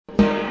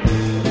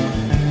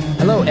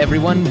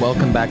everyone,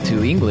 welcome back to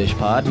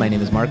EnglishPod. My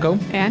name is Marco.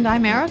 And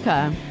I'm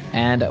Erica.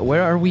 And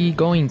where are we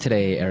going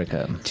today,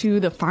 Erica?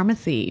 To the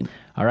pharmacy.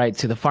 All right,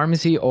 to the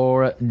pharmacy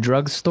or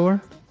drugstore?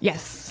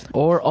 Yes.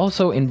 Or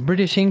also in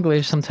British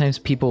English, sometimes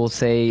people will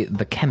say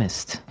the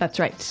chemist. That's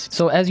right.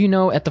 So as you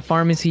know, at the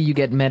pharmacy you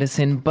get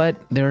medicine, but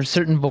there are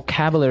certain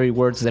vocabulary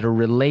words that are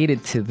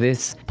related to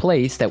this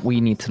place that we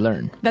need to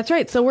learn. That's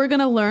right. So we're going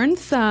to learn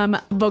some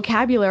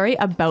vocabulary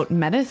about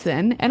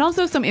medicine and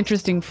also some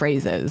interesting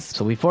phrases.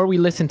 So before we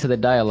listen to the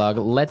dialogue,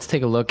 let's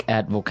take a look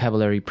at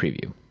vocabulary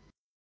preview.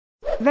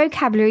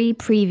 Vocabulary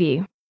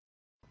preview.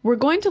 We're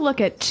going to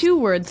look at two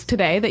words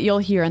today that you'll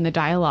hear in the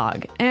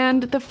dialogue.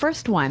 And the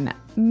first one,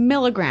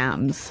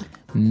 milligrams.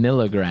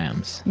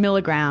 Milligrams.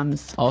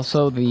 Milligrams.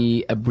 Also,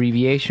 the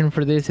abbreviation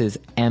for this is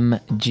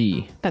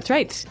mg. That's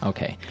right.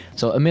 Okay,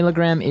 so a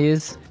milligram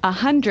is?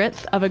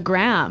 1/100th of a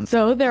gram.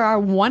 So there are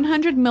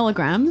 100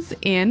 milligrams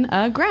in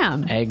a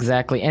gram.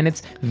 Exactly, and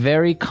it's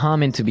very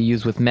common to be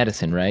used with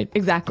medicine, right?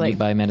 Exactly. You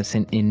buy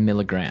medicine in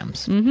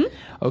milligrams. Mm-hmm.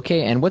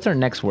 Okay, and what's our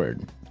next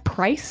word?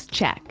 Price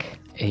check.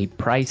 A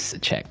price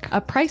check. A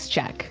price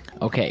check.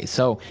 Okay,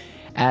 so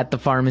at the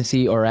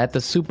pharmacy or at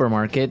the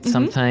supermarket,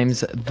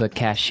 sometimes the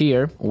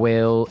cashier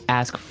will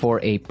ask for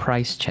a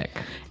price check.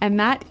 And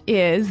that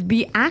is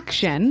the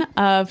action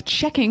of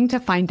checking to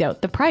find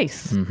out the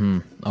price.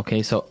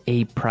 Okay, so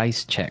a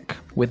price check.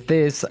 With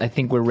this, I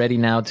think we're ready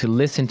now to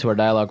listen to our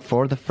dialogue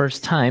for the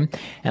first time.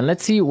 And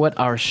let's see what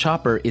our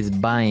shopper is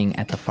buying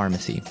at the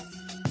pharmacy.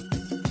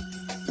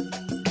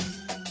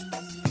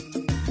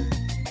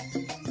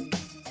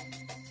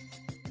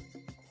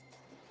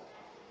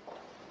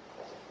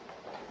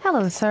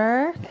 Hello,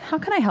 sir. How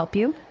can I help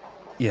you?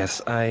 Yes,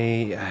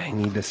 I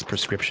need this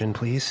prescription,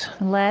 please.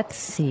 Let's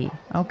see.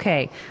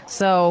 Okay,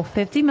 so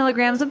 50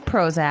 milligrams of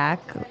Prozac.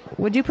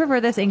 Would you prefer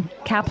this in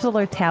capsule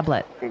or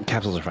tablet?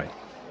 Capsules are fine.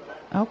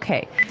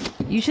 Okay.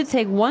 You should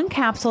take one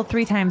capsule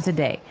 3 times a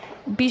day.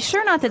 Be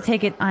sure not to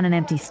take it on an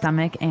empty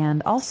stomach,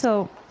 and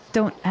also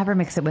don't ever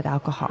mix it with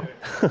alcohol.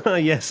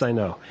 Yes, I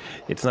know.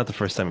 It's not the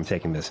first time I'm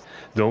taking this.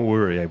 Don't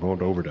worry, I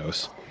won't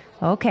overdose.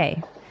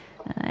 Okay.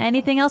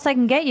 Anything else I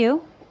can get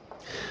you?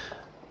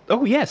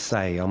 Oh, yes,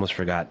 I almost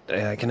forgot.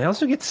 Can I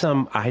also get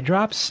some eye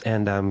drops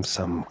and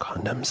some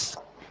condoms?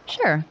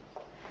 Sure.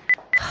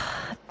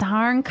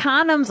 Darn,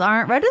 condoms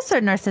aren't registered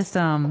in our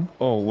system.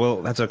 Oh,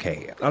 well, that's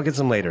okay. I'll get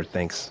some later,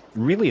 thanks.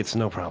 Really, it's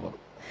no problem.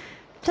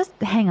 Just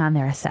hang on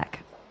there a sec.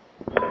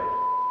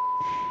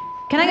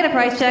 Can I get a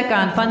price check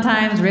on Fun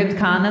Times ribbed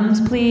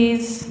condoms,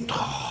 please?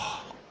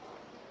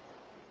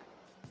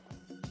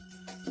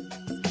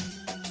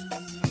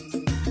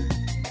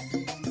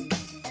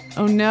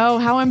 Oh no,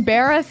 how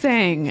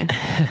embarrassing.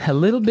 A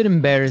little bit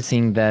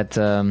embarrassing that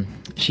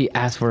she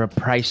asked for a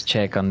price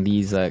check on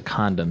these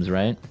condoms,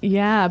 right?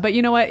 Yeah, but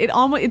you know what?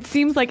 It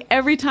seems like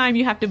every time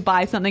you have to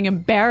buy something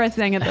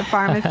embarrassing at the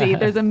pharmacy,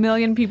 there's a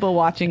million people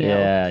watching you.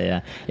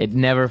 Yeah. It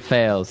never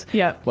fails.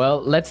 Yep.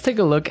 Well, let's take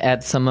a look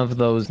at some of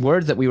those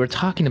words that we were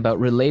talking about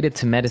related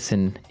to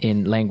medicine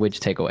in Language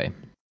Takeaway.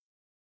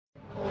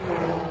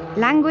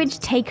 Language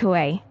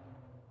takeaway.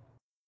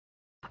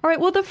 All right,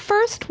 well, the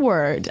first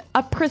word,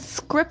 a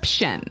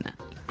prescription.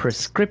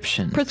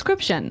 Prescription.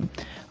 Prescription.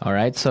 All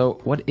right,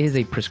 so what is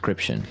a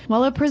prescription?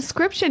 Well, a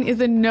prescription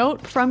is a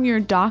note from your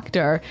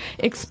doctor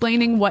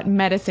explaining what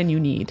medicine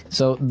you need.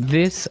 So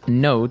this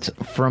note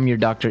from your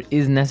doctor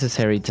is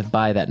necessary to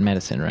buy that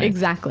medicine, right?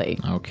 Exactly.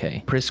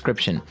 Okay,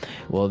 prescription.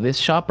 Well, this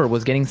shopper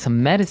was getting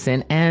some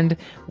medicine and,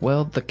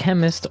 well, the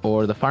chemist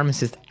or the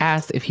pharmacist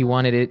asked if he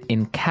wanted it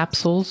in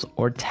capsules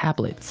or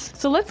tablets.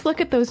 So let's look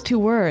at those two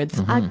words.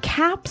 A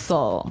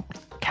capsule.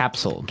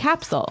 Capsule.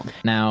 Capsule.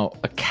 Now,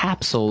 a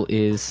capsule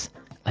is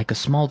like a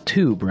small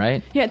tube,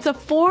 right? Yeah, it's a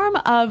form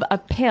of a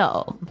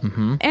pill.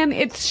 And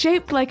it's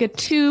shaped like a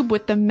tube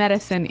with the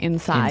medicine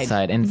inside.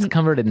 And it's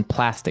covered in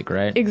plastic,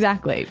 right?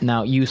 Exactly.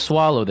 Now, you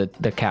swallow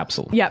the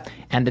capsule. Yep.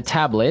 And the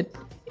tablet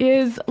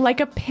is like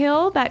a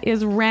pill that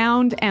is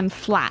round and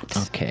flat.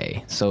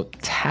 Okay, so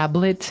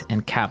tablet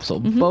and capsule,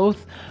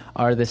 both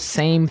are the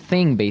same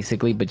thing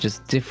basically, but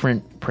just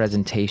different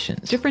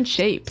presentations. Different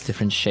shapes.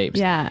 Different shapes.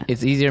 Yeah.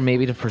 It's easier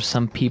maybe for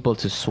some people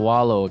to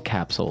swallow a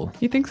capsule.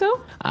 You think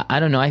so? I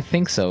don't know, I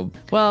think so.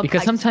 Well,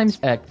 because sometimes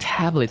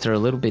tablets are a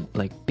little bit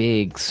like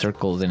big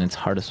circles and it's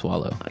hard to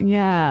swallow.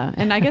 Yeah,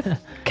 and I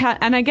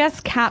guess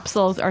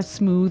capsules are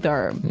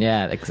smoother.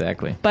 Yeah,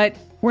 exactly. But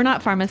we're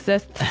not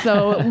pharmacists,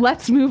 so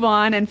let's move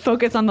on and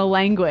focus on the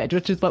language,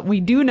 which is what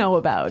we do know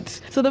about.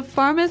 So the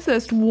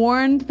pharmacist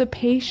warned the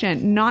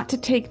patient not to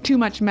take too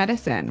much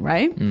medicine,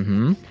 right?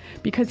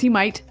 Because he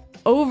might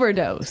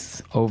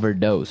overdose.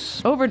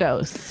 Overdose.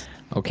 Overdose.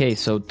 Okay,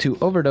 so to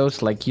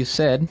overdose, like you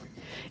said,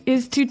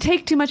 is to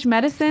take too much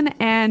medicine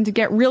and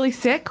get really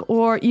sick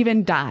or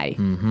even die.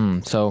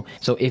 So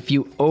if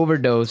you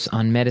overdose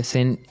on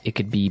medicine, it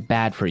could be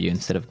bad for you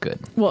instead of good.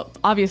 Well,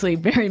 obviously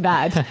very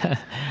bad.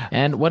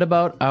 And what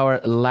about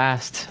our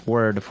last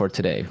word for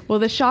today? Well,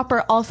 the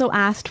shopper also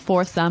asked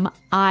for some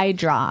eye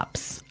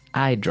drops.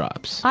 Eye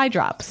drops. Eye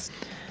drops.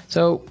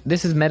 So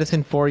this is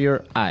medicine for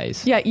your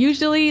eyes. Yeah,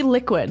 usually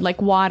liquid,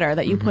 like water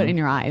that you put in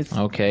your eyes.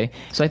 Okay.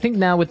 So I think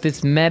now with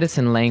this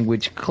medicine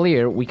language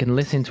clear, we can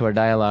listen to our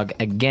dialogue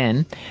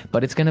again,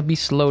 but it's going to be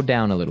slowed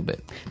down a little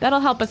bit. That'll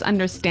help us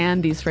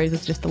understand these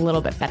phrases just a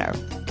little bit better.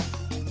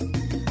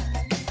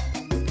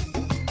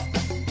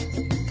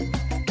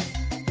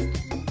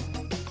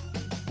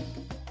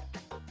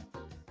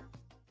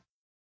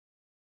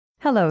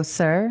 Hello,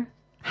 sir.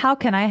 How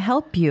can I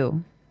help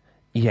you?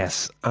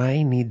 Yes,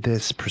 I need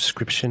this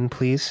prescription,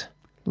 please.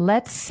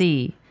 Let's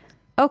see.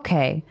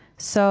 Okay,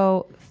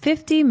 so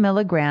 50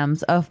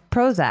 milligrams of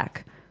Prozac.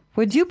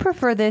 Would you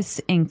prefer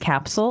this in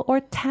capsule or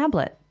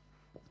tablet?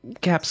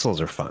 Capsules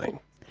are fine.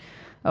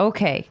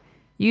 Okay,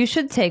 you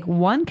should take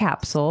one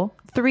capsule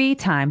 3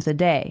 times a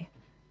day.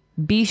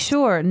 Be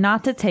sure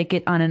not to take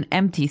it on an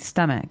empty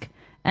stomach.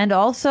 And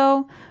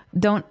also,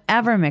 don't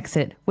ever mix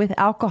it with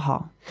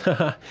alcohol.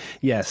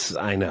 Yes,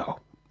 I know.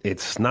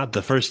 It's not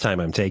the first time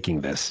I'm taking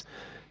this.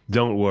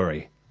 Don't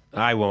worry.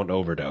 I won't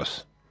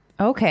overdose.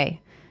 Okay.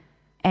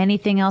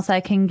 Anything else I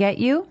can get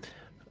you?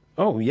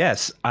 Oh,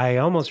 yes. I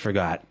almost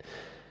forgot.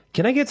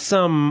 Can I get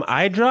some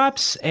eye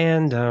drops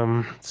and,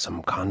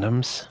 some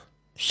condoms?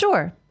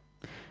 Sure.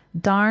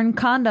 Darn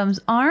condoms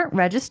aren't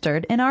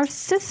registered in our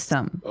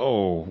system.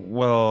 Oh,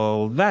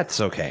 well, that's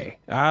okay.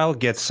 I'll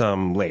get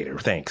some later,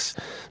 thanks.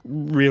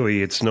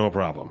 Really, it's no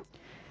problem.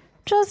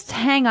 Just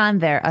hang on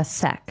there a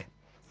sec.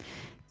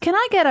 Can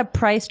I get a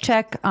price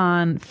check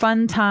on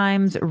Fun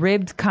Times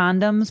ribbed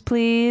condoms,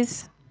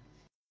 please?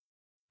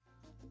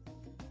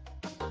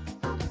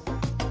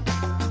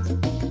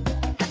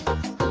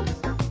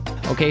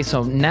 Okay,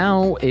 so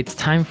now it's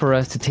time for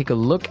us to take a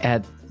look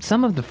at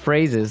some of the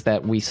phrases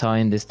that we saw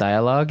in this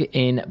dialogue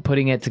in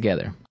putting it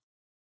together.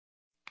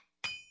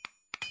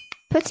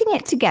 Putting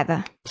it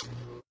together.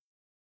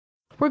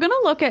 We're going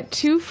to look at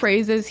 2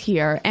 phrases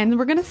here, and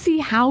we're going to see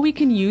how we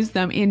can use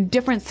them in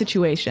different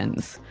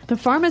situations. The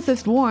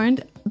pharmacist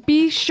warned,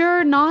 be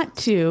sure not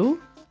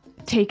to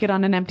take it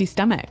on an empty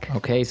stomach.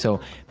 Okay, so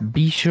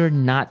be sure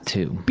not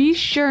to. Be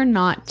sure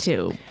not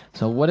to.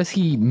 So what does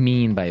he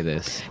mean by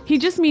this? He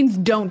just means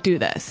don't do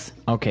this.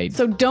 Okay,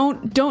 So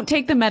don't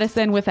take the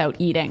medicine without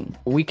eating.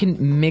 we can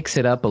mix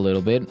it up a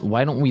little bit.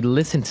 Why don't we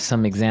listen to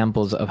some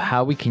examples of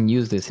how we can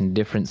use this in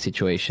different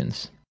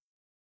situations?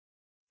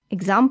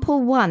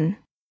 Example 1.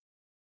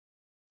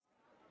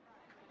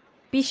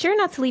 Be sure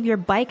not to leave your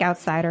bike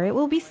outside or it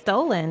will be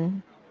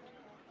stolen.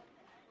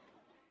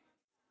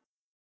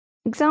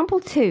 Example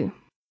 2.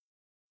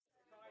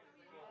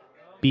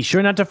 Be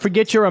sure not to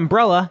forget your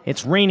umbrella.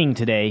 It's raining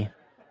today.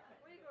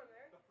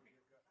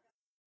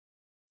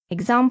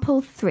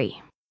 Example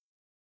 3.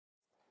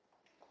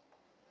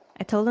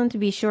 I told him to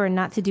be sure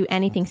not to do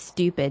anything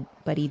stupid,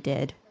 but he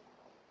did.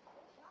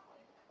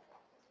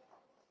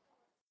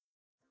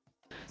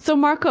 So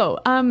Marco,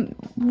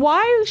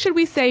 why should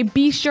we say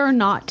be sure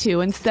not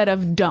to instead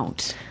of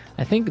don't?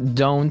 I think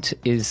don't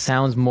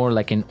sounds more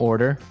like an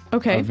order.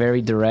 Okay.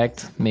 Very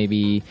direct.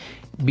 Maybe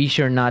be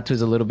sure not to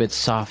is a little bit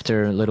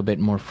softer, a little bit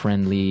more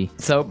friendly.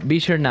 So be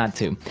sure not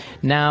to.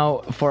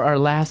 Now for our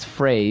last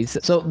phrase.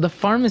 So the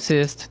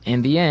pharmacist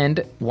in the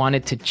end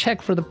wanted to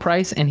check for the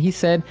price and he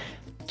said,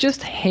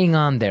 just hang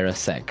on there a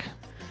sec.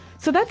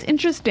 So that's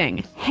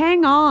interesting.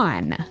 Hang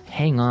on.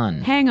 Hang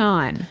on. Hang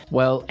on.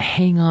 Well,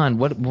 hang on.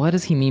 What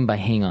does he mean by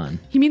hang on?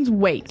 He means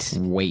wait.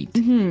 Wait.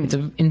 It's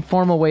an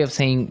informal way of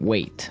saying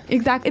wait.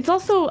 Exactly. It's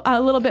also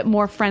a little bit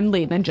more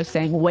friendly than just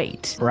saying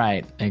wait.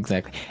 Right,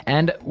 exactly.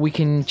 And we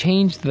can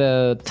change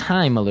the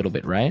time a little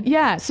bit, right?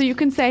 Yeah, so you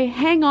can say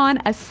hang on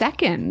a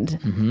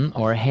second.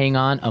 Or hang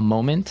on a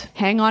moment.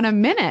 Hang on a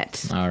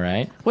minute. All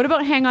right. What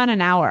about hang on an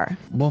hour?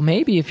 Well,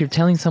 maybe if you're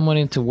telling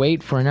someone to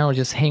wait for an hour,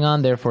 just hang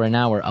on there for an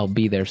hour. I'll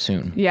be there soon.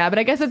 Yeah, but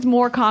I guess it's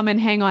more common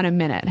hang on a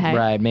minute, hey?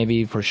 Right,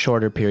 maybe for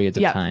shorter periods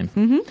of Yep.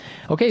 time.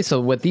 Okay,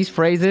 so with these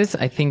phrases,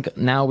 I think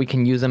now we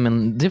can use them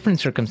in different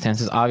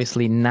circumstances,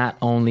 obviously not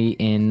only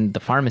in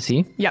the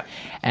pharmacy. Yep.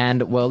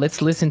 And, well,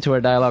 let's listen to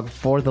our dialogue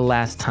for the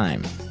last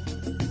time.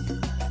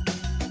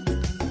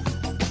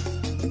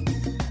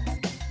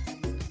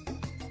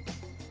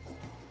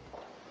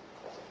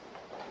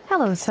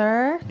 Hello,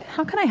 sir.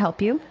 How can I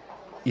help you?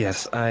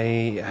 Yes,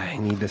 I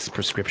need this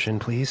prescription,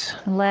 please.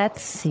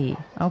 Let's see.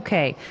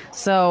 Okay,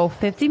 so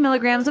 50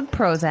 milligrams of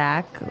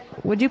Prozac.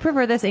 Would you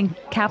prefer this in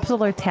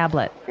capsule or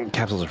tablet?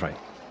 Capsules are fine.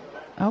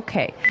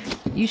 Okay,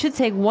 you should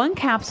take one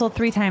capsule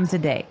 3 times a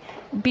day.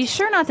 Be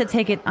sure not to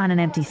take it on an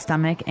empty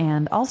stomach,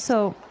 and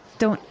also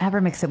don't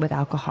ever mix it with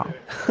alcohol.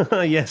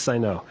 Yes, I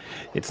know.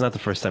 It's not the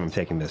first time I'm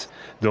taking this.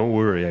 Don't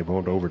worry, I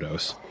won't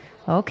overdose.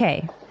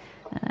 Okay.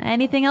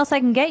 Anything else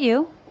I can get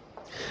you?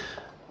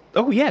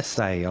 Oh, yes,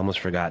 I almost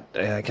forgot.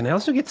 Can I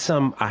also get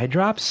some eye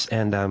drops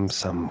and,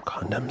 some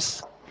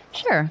condoms?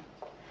 Sure.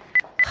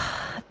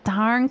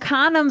 Darn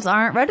condoms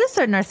aren't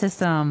registered in our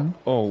system.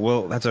 Oh,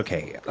 well, that's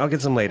okay. I'll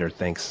get some later,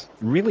 thanks.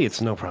 Really,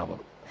 it's no problem.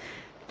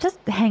 Just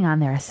hang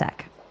on there a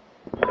sec.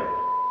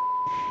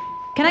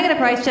 Can I get a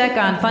price check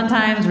on Fun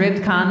Times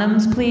ribbed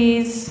condoms,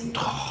 please?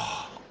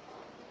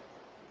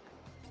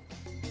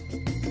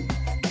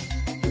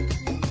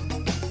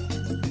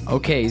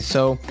 Okay,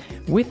 so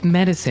with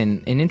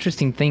medicine, an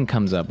interesting thing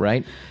comes up,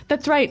 right?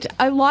 That's right.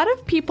 A lot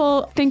of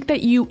people think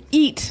that you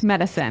eat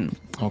medicine.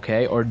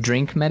 Okay, or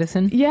drink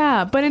medicine.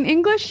 Yeah, but in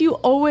English, you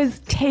always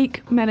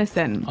take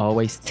medicine.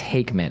 Always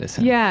take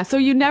medicine. Yeah, so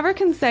you never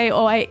can say,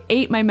 oh, I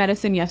ate my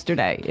medicine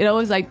yesterday. It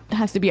always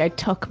has to be I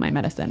took my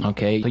medicine.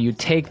 Okay, so you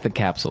take the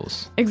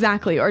capsules.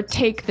 Exactly, or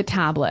take the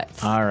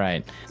tablets. All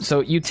right.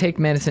 So you take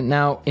medicine.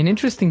 Now, an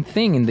interesting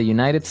thing in the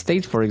United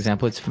States, for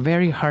example, it's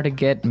very hard to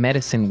get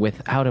medicine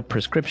without a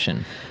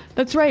prescription.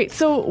 That's right.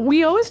 So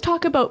we always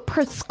talk about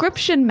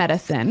prescription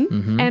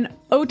medicine and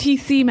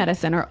OTC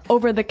medicine, or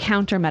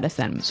over-the-counter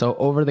medicine. So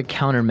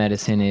over-the-counter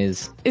medicine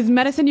is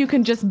medicine you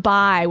can just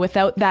buy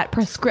without that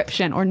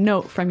prescription or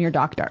note from your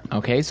doctor.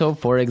 okay. So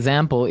for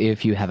example,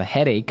 if you have a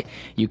headache,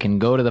 you can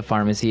go to the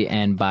pharmacy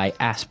and buy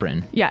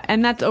aspirin. Yeah,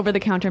 and that's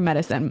over-the-counter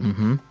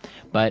medicine.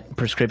 But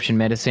prescription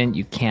medicine,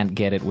 you can't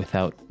get it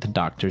without the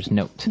doctor's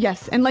note.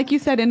 Yes, and like you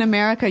said, in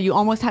America, you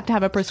almost have to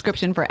have a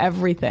prescription for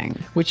everything.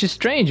 Which is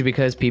strange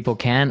because people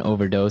can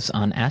overdose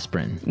on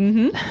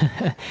aspirin.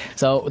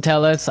 So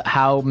tell us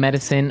how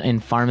medicine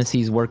and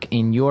pharmacies work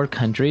in your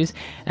countries.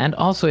 And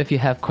also, if you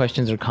have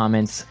questions or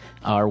comments,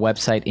 our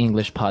website,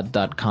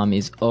 EnglishPod.com,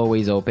 is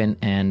always open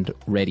and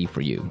ready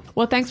for you.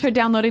 Well, thanks for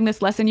downloading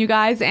this lesson, you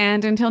guys,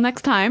 and until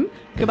next time,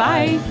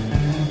 goodbye.